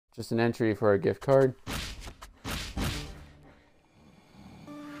Just an entry for a gift card.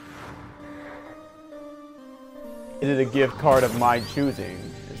 Is it a gift card of my choosing,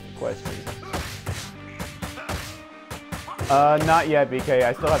 is the question. Not yet, BK.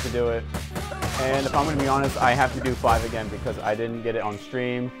 I still have to do it. And if I'm going to be honest, I have to do 5 again because I didn't get it on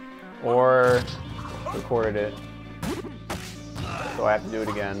stream or recorded it. So I have to do it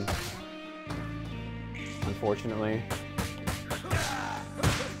again. Unfortunately.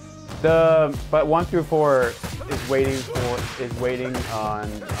 But 1 through 4 is waiting on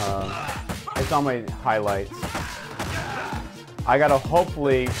it's on my highlights. I gotta hope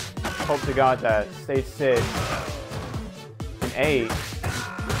to God that stage 6 and 8,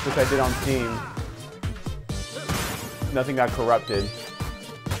 which I did on Steam, nothing got corrupted.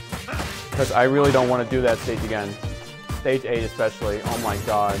 Because I really don't want to do that stage again. Stage 8 especially. Oh my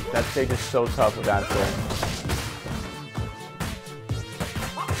god. That stage is so tough with Axel.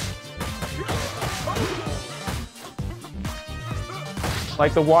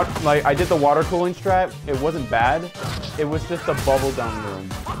 Like I did the water cooling strat, it wasn't bad. It was just a bubble dome room.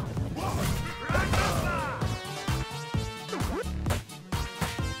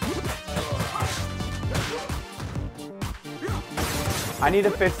 I need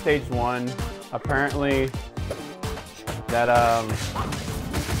to fix stage 1. Apparently that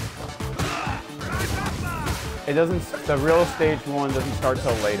it doesn't, the real stage 1 doesn't start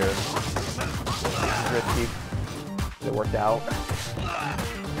till later. It's risky. It worked out.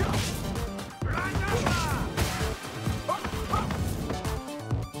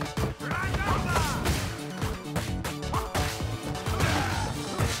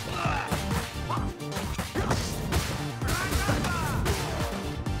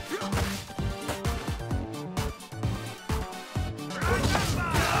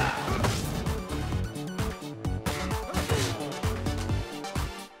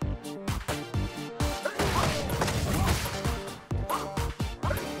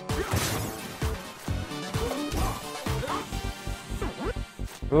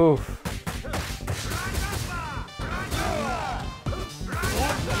 Oof.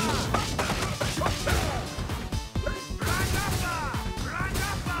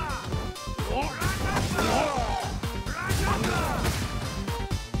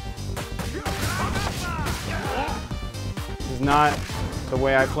 This is not the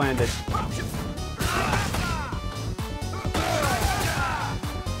way I planned it.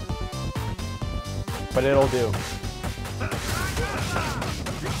 But it'll do.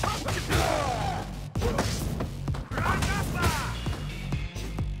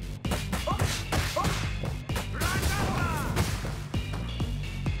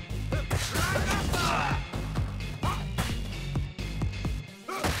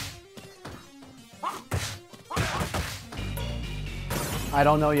 I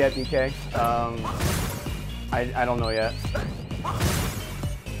don't know yet, BK. I don't know yet.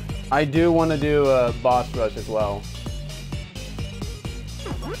 I do want to do a boss rush as well.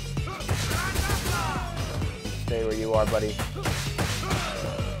 Stay where you are, buddy.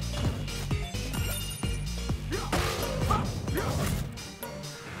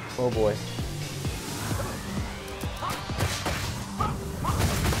 Oh boy.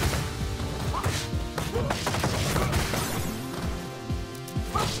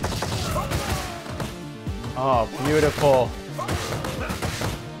 Oh, beautiful.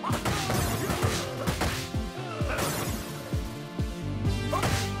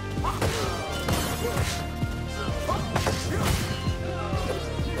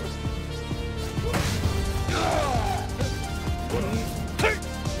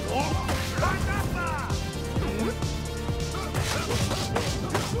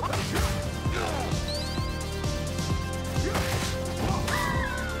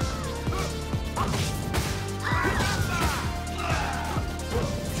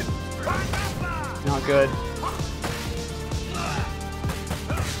 Not good.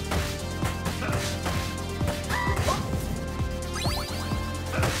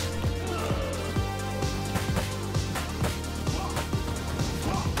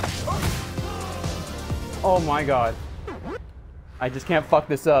 Oh my god. I just can't fuck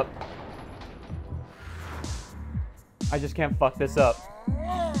this up. I just can't fuck this up.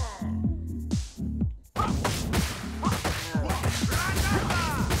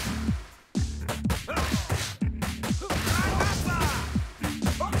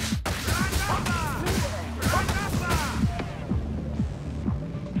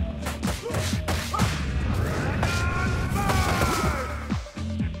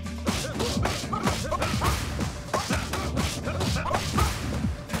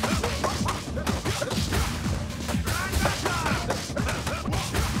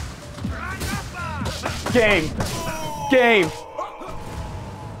 Game. Game.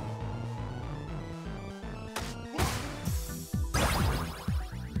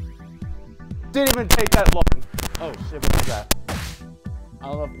 Didn't even take that long. Oh shit, what was that? I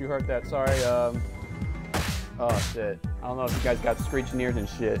don't know if you heard that, sorry. Oh shit. I don't know if you guys got screeching ears and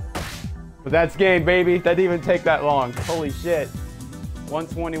shit. But that's game, baby. That didn't even take that long. Holy shit.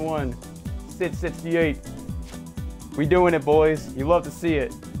 121. Sit 68. We doing it, boys. You love to see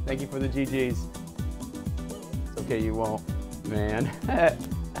it. Thank you for the GGs. It's okay, you won't, man.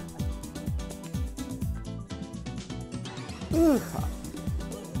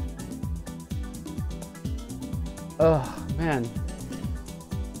 Oh, man.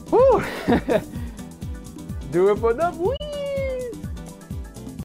 Woo! Do it for the wee!